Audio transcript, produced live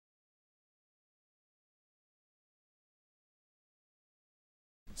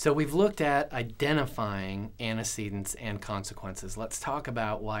So we've looked at identifying antecedents and consequences. Let's talk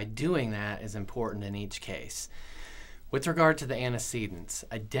about why doing that is important in each case. With regard to the antecedents,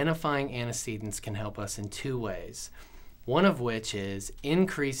 identifying antecedents can help us in two ways. One of which is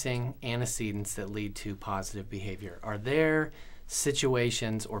increasing antecedents that lead to positive behavior. Are there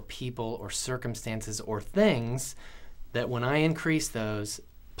situations or people or circumstances or things that when I increase those,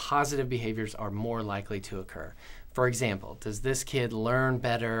 positive behaviors are more likely to occur? For example, does this kid learn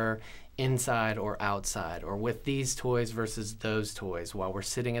better inside or outside, or with these toys versus those toys while we're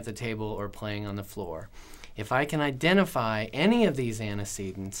sitting at the table or playing on the floor? If I can identify any of these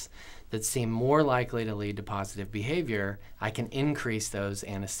antecedents that seem more likely to lead to positive behavior, I can increase those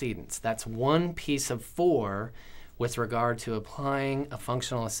antecedents. That's one piece of 4 with regard to applying a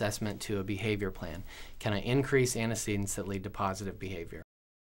functional assessment to a behavior plan. Can I increase antecedents that lead to positive behavior?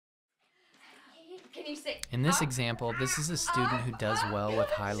 In this example, this is a student who does well with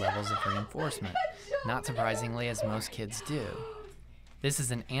high levels of reinforcement, not surprisingly, as most kids do. This is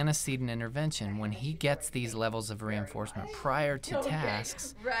an antecedent intervention. When he gets these levels of reinforcement prior to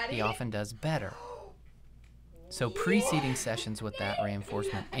tasks, he often does better. So preceding sessions with that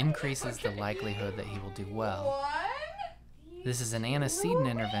reinforcement increases the likelihood that he will do well. This is an antecedent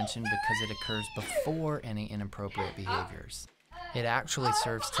intervention because it occurs before any inappropriate behaviors. It actually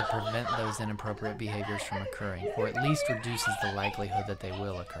serves to prevent those inappropriate behaviors from occurring, or at least reduces the likelihood that they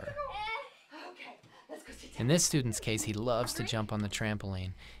will occur. In this student's case, he loves to jump on the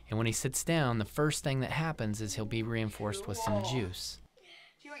trampoline, and when he sits down, the first thing that happens is he'll be reinforced with some juice.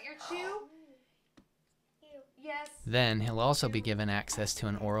 Do you want your chew? Yes. Then he'll also be given access to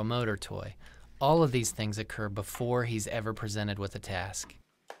an oral motor toy. All of these things occur before he's ever presented with a task.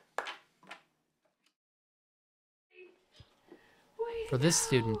 For this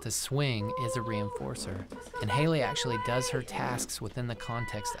student, the swing is a reinforcer, and Haley actually does her tasks within the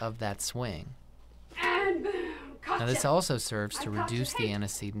context of that swing. And boom, gotcha. Now this also serves to reduce the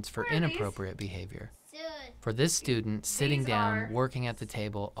antecedents for inappropriate behavior. For this student, sitting down, working at the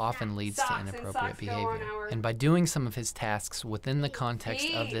table often leads to inappropriate behavior. And by doing some of his tasks within the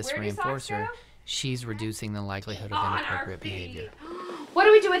context of this reinforcer, she's reducing the likelihood of inappropriate behavior. What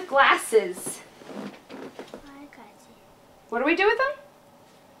do we do with glasses? What do we do with them?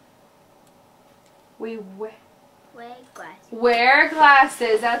 We wear glasses. Wear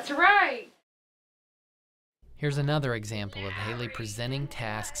glasses, that's right. Here's another example of Haley presenting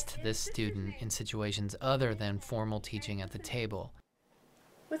tasks to this student in situations other than formal teaching at the table.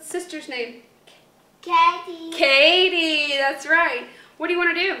 What's sister's name? Katie. Katie, that's right. What do you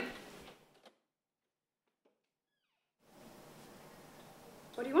want to do?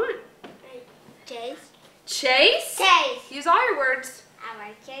 What do you want? Chase. Chase? Chase. Use all your words. I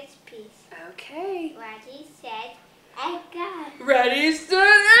want chase piece. Okay. Ready, set, and go. Ready,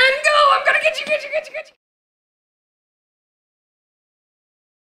 set,